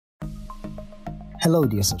Hello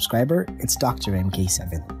dear subscriber, it's Dr.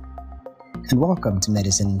 MK7 and welcome to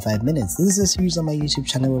Medicine in 5 Minutes. This is a series on my YouTube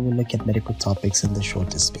channel where we look at medical topics in the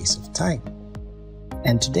shortest space of time.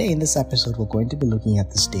 And today in this episode we're going to be looking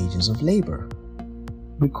at the stages of labor.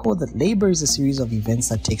 Recall that labor is a series of events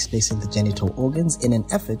that takes place in the genital organs in an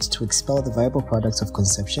effort to expel the viable products of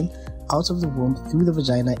conception out of the womb through the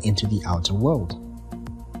vagina into the outer world.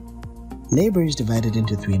 Labor is divided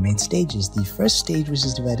into three main stages. The first stage, which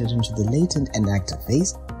is divided into the latent and active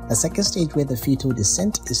phase. A second stage where the fetal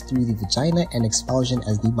descent is through the vagina and expulsion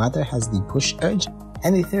as the mother has the push urge.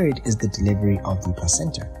 And the third is the delivery of the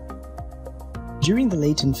placenta. During the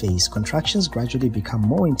latent phase, contractions gradually become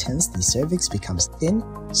more intense, the cervix becomes thin,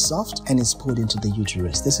 soft, and is pulled into the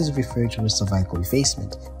uterus. This is referred to as cervical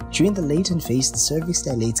effacement. During the latent phase, the cervix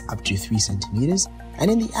dilates up to 3 centimeters, and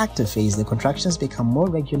in the active phase, the contractions become more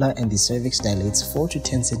regular and the cervix dilates 4 to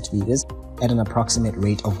 10 centimeters at an approximate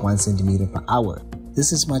rate of 1 centimeter per hour.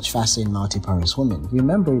 This is much faster in multiparous women.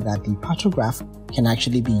 Remember that the pantograph can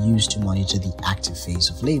actually be used to monitor the active phase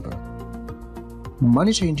of labor.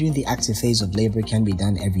 Monitoring during the active phase of labor can be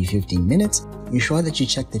done every 15 minutes. Ensure that you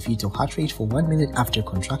check the fetal heart rate for 1 minute after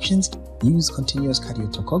contractions. Use continuous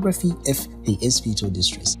cardiotocography if there is fetal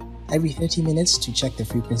distress. Every 30 minutes to check the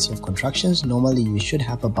frequency of contractions. Normally you should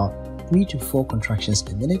have about 3 to 4 contractions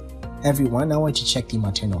per minute. Every 1 hour to check the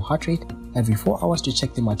maternal heart rate. Every 4 hours to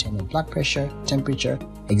check the maternal blood pressure, temperature,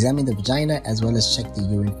 examine the vagina as well as check the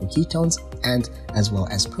urine for ketones and as well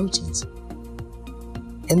as proteins.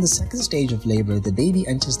 In the second stage of labor, the baby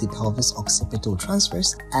enters the pelvis occipital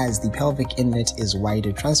transverse as the pelvic inlet is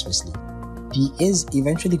wider transversely. There is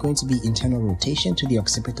eventually going to be internal rotation to the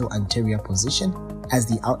occipital anterior position as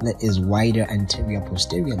the outlet is wider anterior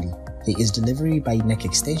posteriorly. There is delivery by neck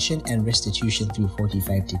extension and restitution through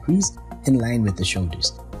 45 degrees in line with the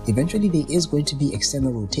shoulders. Eventually there is going to be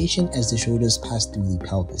external rotation as the shoulders pass through the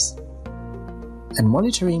pelvis. And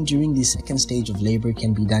monitoring during the second stage of labor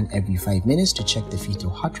can be done every 5 minutes to check the fetal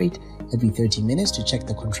heart rate, every 30 minutes to check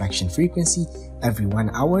the contraction frequency, every 1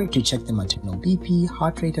 hour to check the maternal BP,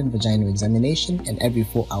 heart rate and vaginal examination, and every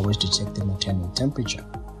 4 hours to check the maternal temperature.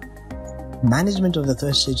 Management of the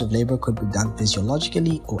third stage of labor could be done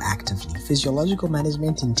physiologically or actively. Physiological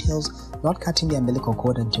management entails not cutting the umbilical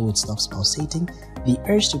cord until it stops pulsating. The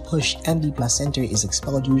urge to push and the placenta is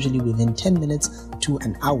expelled usually within 10 minutes to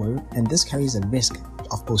an hour, and this carries a risk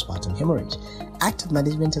of postpartum hemorrhage. Active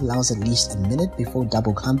management allows at least a minute before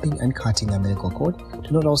double clamping and cutting the umbilical cord. Do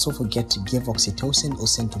not also forget to give oxytocin or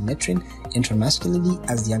centometrin intramuscularly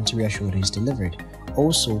as the anterior shoulder is delivered.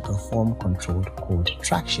 Also perform controlled cord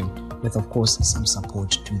traction with of course some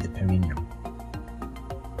support to the perineum.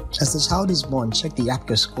 As the child is born, check the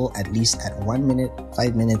Apgar score at least at 1 minute,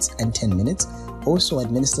 5 minutes and 10 minutes. Also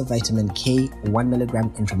administer vitamin K 1 milligram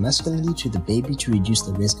intramuscularly to the baby to reduce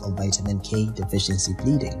the risk of vitamin K deficiency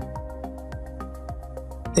bleeding.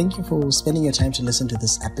 Thank you for spending your time to listen to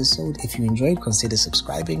this episode. If you enjoyed, consider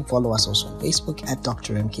subscribing. Follow us also on Facebook at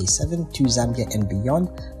Dr. MK7 to Zambia and beyond.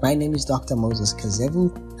 My name is Dr. Moses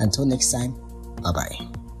Kazevu. Until next time,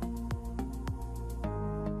 bye-bye.